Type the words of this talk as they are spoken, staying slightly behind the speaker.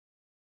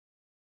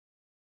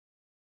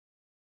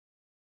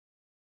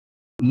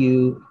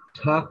you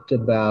talked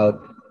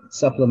about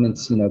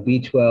supplements,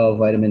 B12,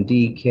 vitamin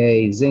D,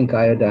 K, zinc,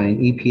 iodine,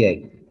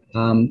 EPA.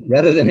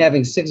 Rather than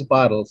having 6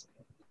 bottles,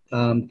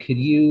 could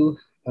you,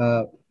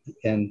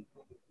 and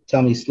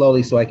tell me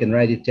slowly so I can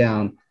write it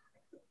down,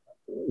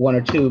 1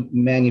 or 2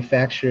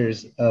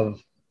 manufacturers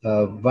of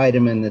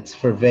vitamin that's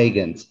for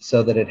vegans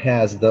so that it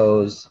has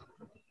those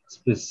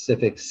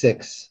specific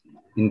 6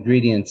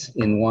 ingredients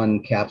in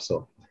one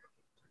capsule?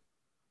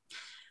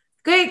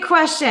 Great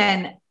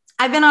question.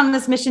 I've been on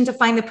this mission to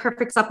find the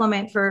perfect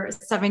supplement for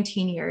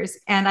 17 years.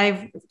 And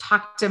I've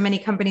talked to many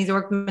companies,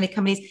 worked with many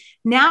companies.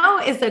 Now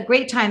is a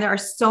great time. There are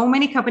so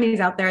many companies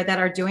out there that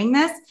are doing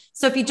this.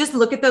 So if you just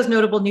look at those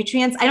notable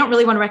nutrients, I don't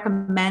really want to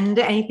recommend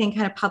anything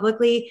kind of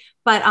publicly,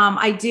 but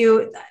I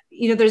do,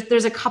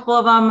 there's a couple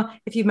of them.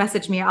 If you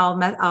message me,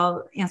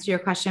 I'll answer your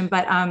question.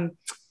 But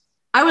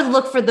I would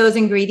look for those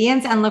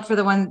ingredients and look for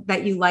the one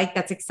that you like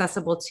that's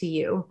accessible to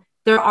you.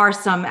 There are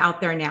some out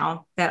there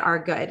now that are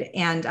good,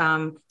 and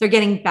they're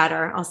getting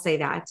better. I'll say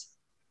that.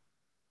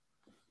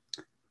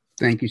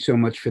 Thank you so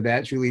much for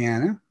that,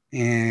 Julieanna.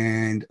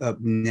 And up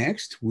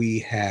next,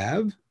 we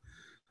have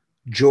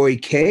Joy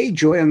K.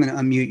 Joy, I'm going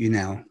to unmute you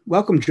now.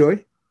 Welcome,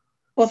 Joy.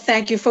 Well,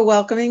 thank you for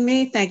welcoming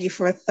me. Thank you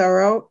for a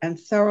thorough and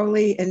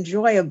thoroughly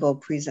enjoyable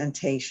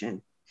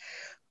presentation.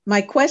 My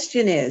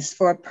question is,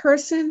 for a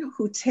person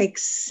who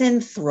takes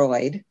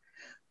Synthroid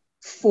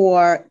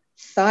for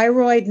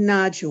thyroid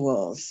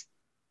nodules,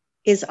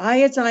 is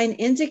iodine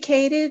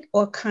indicated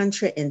or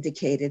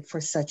contraindicated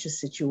for such a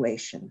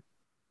situation?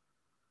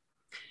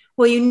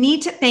 Well,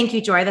 thank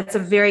you, Joy. That's a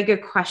very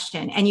good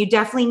question. And you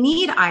definitely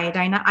need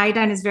iodine.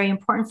 Iodine is very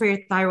important for your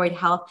thyroid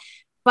health,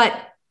 but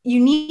you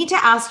need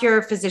to ask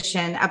your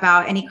physician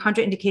about any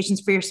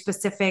contraindications for your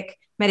specific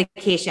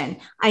medication.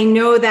 I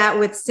know that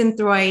with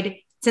Synthroid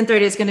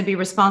is going to be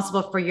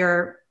responsible for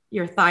your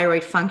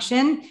thyroid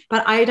function,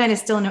 but iodine is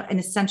still an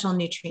essential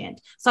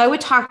nutrient. So I would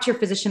talk to your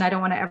physician. I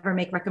don't want to ever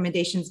make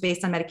recommendations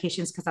based on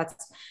medications because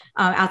that's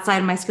outside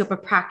of my scope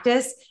of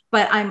practice,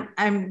 but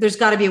there's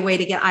got to be a way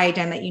to get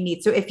iodine that you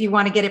need. So if you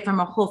want to get it from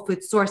a whole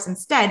food source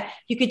instead,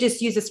 you could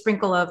just use a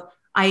sprinkle of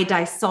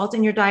iodized salt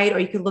in your diet, or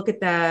you could look at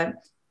the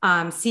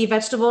sea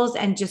vegetables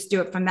and just do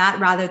it from that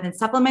rather than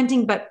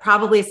supplementing, but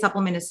probably a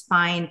supplement is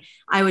fine.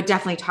 I would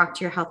definitely talk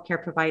to your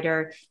healthcare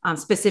provider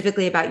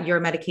specifically about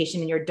your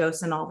medication and your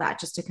dose and all that,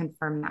 just to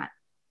confirm that.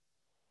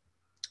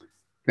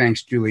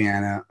 Thanks,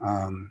 Julieanna.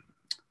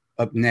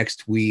 Up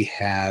next, we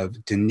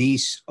have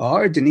Denise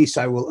R. Denise,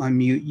 I will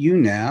unmute you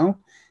now.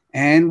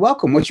 And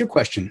welcome. What's your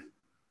question?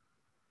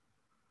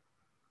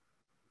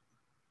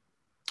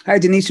 Hi,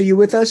 Denise, are you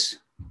with us?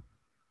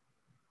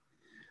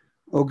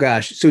 Oh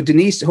gosh. So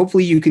Denise,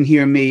 hopefully you can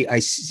hear me. I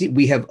see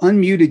we have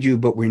unmuted you,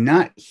 but we're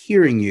not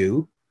hearing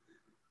you.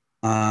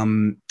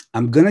 I'm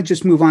going to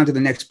just move on to the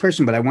next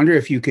person, but I wonder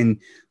if you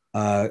can,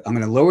 I'm going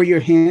to lower your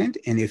hand,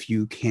 and if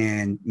you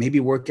can maybe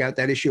work out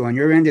that issue on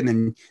your end and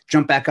then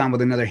jump back on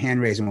with another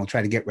hand raise, and we'll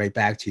try to get right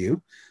back to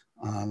you.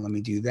 Let me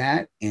do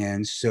that.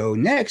 And so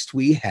next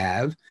we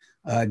have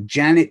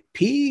Janet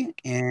P.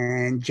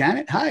 And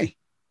Janet, hi.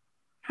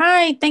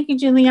 Hi, thank you,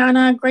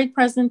 Julieanna. Great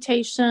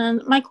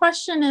presentation. My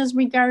question is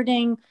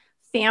regarding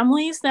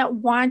families that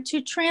want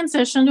to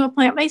transition to a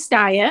plant-based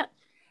diet,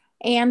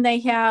 and they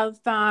have,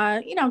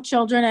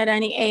 children at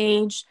any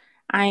age.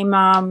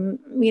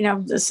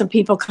 Some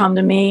people come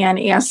to me and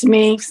ask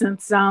me,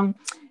 since I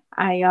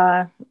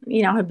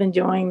have been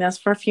doing this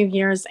for a few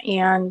years,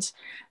 and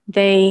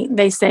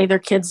they say their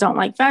kids don't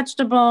like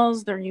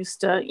vegetables. They're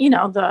used to,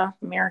 the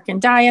American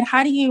diet.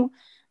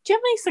 Do you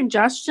have any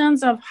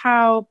suggestions of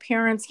how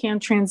parents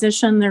can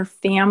transition their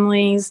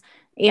families?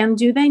 And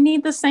do they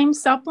need the same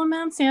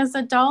supplements as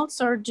adults,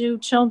 or do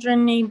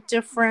children need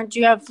different? Do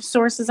you have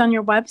sources on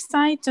your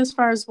website as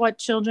far as what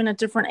children at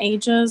different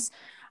ages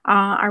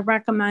are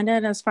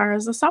recommended as far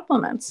as the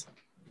supplements?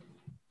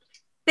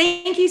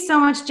 Thank you so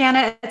much,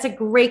 Janet. That's a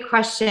great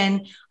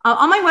question.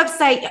 On my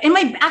website,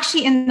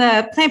 in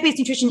the Plant-Based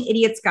Nutrition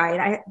Idiot's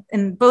Guide,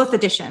 in both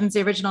editions,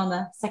 the original and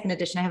the second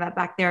edition, I have that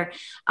back there.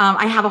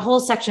 I have a whole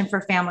section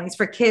for families,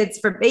 for kids,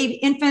 for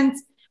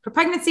infants, for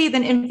pregnancy,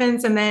 then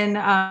infants, and then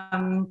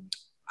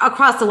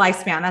across the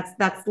lifespan.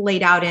 That's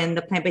laid out in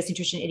the Plant-Based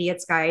Nutrition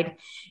Idiot's Guide,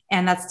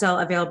 and that's still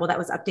available. That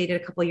was updated a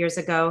couple of years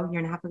ago, year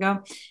and a half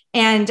ago.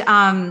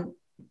 And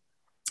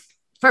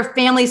for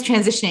families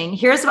transitioning,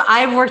 here's what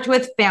I've worked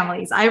with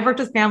families. I've worked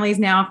with families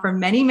now for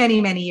many,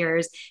 many, many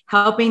years,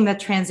 helping the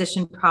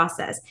transition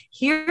process.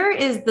 Here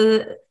is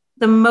the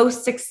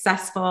most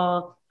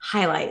successful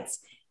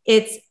highlights.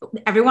 It's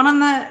everyone on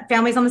the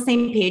family's on the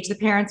same page. The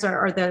parents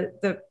or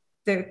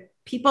the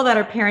people that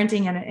are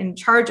parenting and in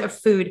charge of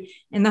food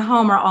in the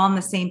home are all on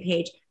the same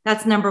page.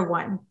 That's number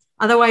one.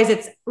 Otherwise,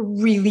 it's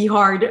really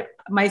hard,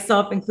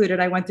 myself included.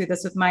 I went through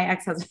this with my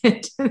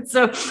ex-husband.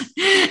 So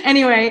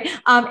anyway,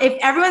 if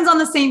everyone's on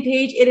the same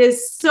page, it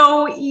is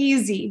so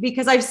easy,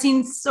 because I've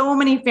seen so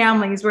many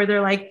families where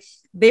they're like,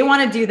 they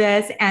want to do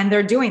this and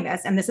they're doing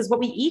this, and this is what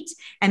we eat,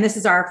 and this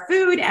is our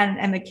food.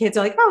 And the kids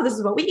are like, oh, this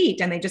is what we eat.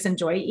 And they just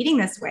enjoy eating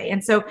this way.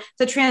 And so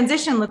the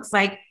transition looks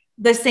like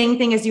the same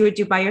thing as you would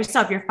do by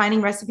yourself. You're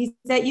finding recipes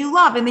that you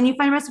love, and then you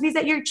find recipes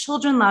that your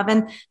children love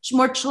and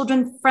more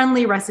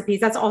children-friendly recipes.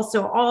 That's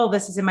also, all of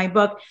this is in my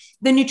book.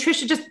 The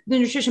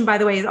nutrition, by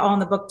the way, is all in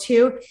the book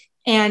too.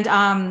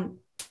 And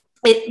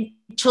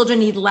children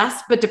need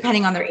less, but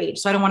depending on their age.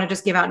 So I don't want to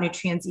just give out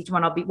nutrients. Each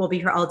one will be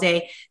here all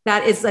day.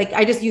 That is like,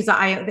 I just use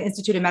the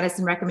Institute of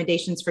Medicine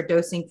recommendations for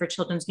dosing for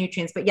children's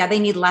nutrients, but yeah, they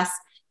need less.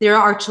 There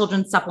are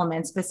children's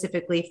supplements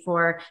specifically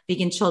for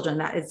vegan children.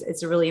 That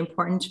is really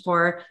important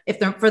for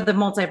the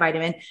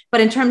multivitamin.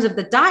 But in terms of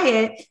the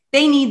diet,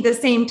 they need the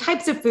same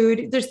types of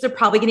food. They're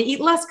probably going to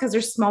eat less because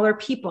they're smaller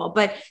people,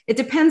 but it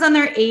depends on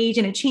their age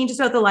and it changes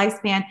throughout the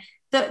lifespan.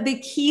 The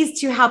keys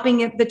to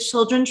helping the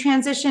children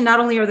transition, not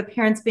only are the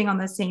parents being on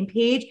the same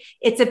page,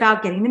 it's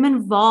about getting them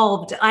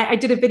involved. I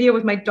did a video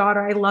with my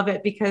daughter. I love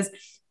it because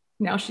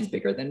now she's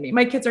bigger than me.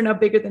 My kids are now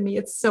bigger than me.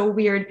 It's so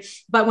weird.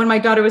 But when my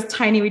daughter was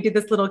tiny, we did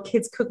this little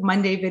Kids Cook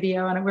Monday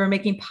video and we were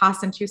making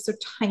pasta and she was so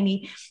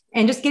tiny.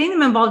 And just getting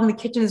them involved in the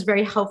kitchen is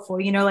very helpful.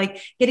 You know, like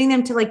getting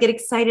them to like get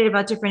excited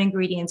about different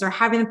ingredients or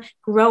having them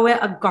grow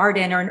a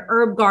garden or an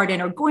herb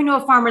garden or going to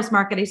a farmer's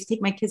market. I used to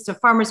take my kids to a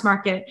farmer's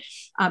market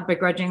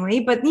begrudgingly,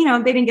 but you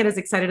know, they didn't get as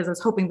excited as I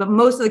was hoping. But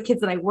most of the kids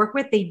that I work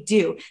with, they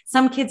do.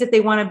 Some kids, if they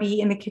want to be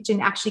in the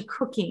kitchen, actually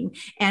cooking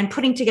and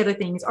putting together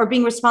things or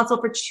being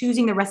responsible for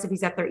choosing the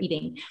recipes that they're eating.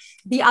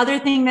 The other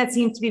thing that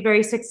seems to be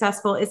very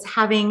successful is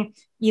having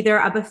either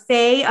a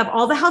buffet of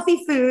all the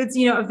healthy foods,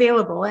 you know,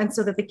 available. And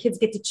so that the kids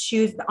get to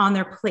choose on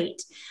their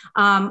plate,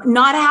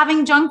 not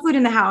having junk food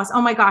in the house.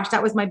 Oh my gosh,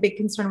 that was my big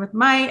concern with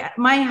my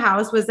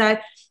house, was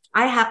that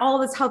I had all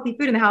this healthy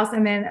food in the house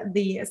and then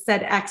the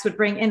said X would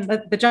bring in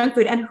the junk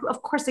food. And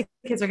of course the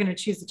kids are going to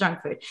choose the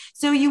junk food.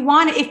 So you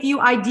want, if you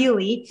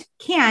ideally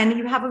can,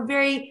 you have a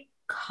very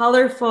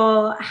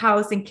colorful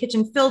house and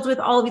kitchen filled with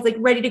all of these like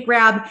ready to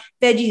grab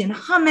veggies and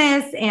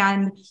hummus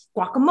and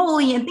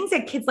guacamole and things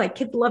that kids like.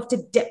 Kids love to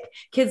dip.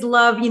 Kids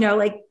love, you know,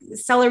 like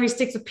celery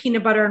sticks with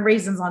peanut butter and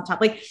raisins on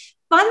top, like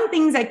fun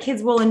things that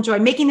kids will enjoy,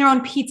 making their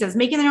own pizzas,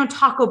 making their own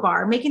taco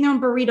bar, making their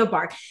own burrito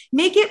bar.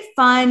 Make it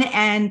fun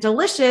and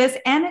delicious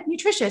and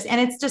nutritious.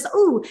 And it's just,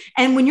 ooh.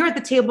 And when you're at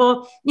the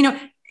table, you know,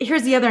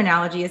 here's the other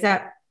analogy is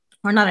that,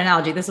 or not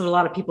analogy, this is what a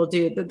lot of people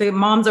do. The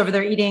mom's over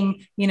there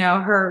eating, you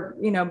know, her,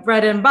 you know,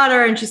 bread and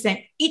butter. And she's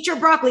saying, eat your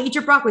broccoli.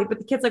 But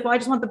the kid's like, well, I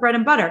just want the bread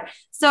and butter.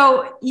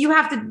 So you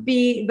have to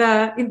be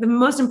the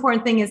most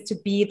important thing is to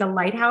be the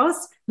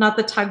lighthouse, not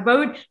the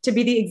tugboat, to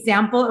be the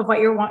example of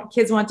what your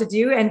kids want to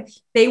do. And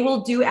they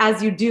will do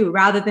as you do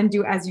rather than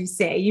do as you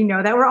say. You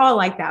know that we're all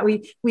like that.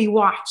 We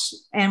watch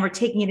and we're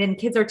taking it in.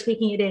 Kids are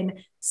taking it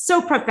in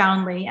so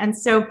profoundly. And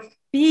so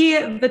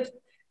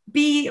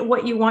be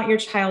what you want your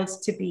child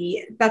to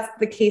be. That's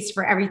the case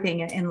for everything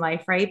in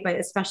life, right? But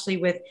especially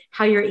with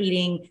how you're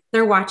eating,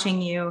 they're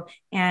watching you.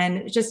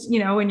 And just, you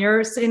know, when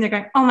you're sitting there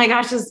going, oh my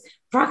gosh, this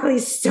broccoli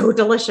is so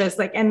delicious.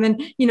 Like, and then,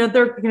 you know,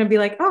 they're going to be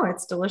like, oh,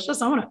 it's delicious.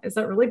 Is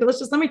that really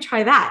delicious? Let me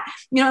try that.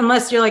 You know,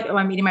 unless you're like, oh,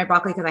 I'm eating my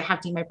broccoli because I have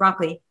to eat my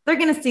broccoli. They're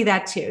going to see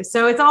that too.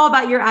 So it's all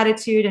about your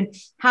attitude and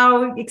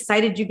how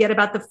excited you get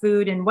about the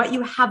food and what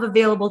you have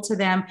available to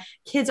them.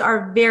 Kids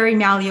are very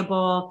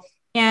malleable.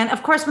 And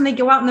of course, when they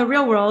go out in the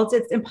real world,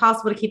 it's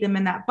impossible to keep them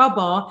in that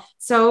bubble.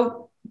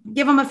 So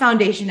give them a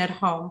foundation at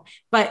home.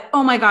 But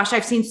oh my gosh,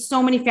 I've seen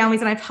so many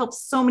families and I've helped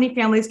so many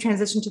families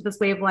transition to this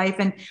way of life.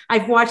 And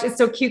I've watched, it's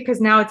so cute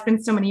because now it's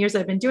been so many years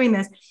that I've been doing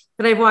this,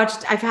 but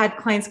I've had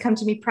clients come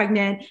to me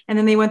pregnant and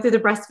then they went through the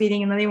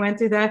breastfeeding and then they went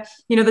through the,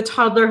 you know, the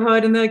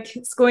toddlerhood and the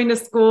kids going to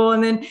school.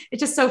 And then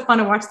it's just so fun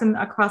to watch them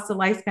across the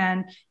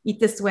lifespan eat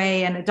this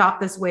way and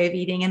adopt this way of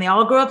eating. And they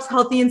all grow up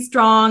healthy and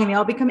strong and they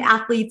all become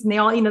athletes and they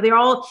all,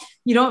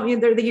 you know,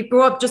 they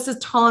grow up just as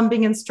tall and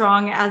big and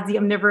strong as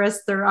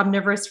their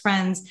omnivorous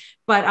friends,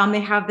 but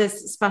they have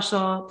this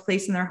special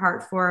place in their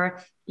heart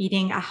for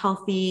eating a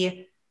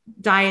healthy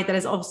diet that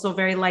is also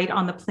very light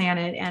on the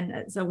planet. And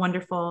it's a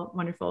wonderful,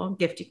 wonderful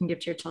gift you can give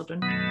to your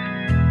children.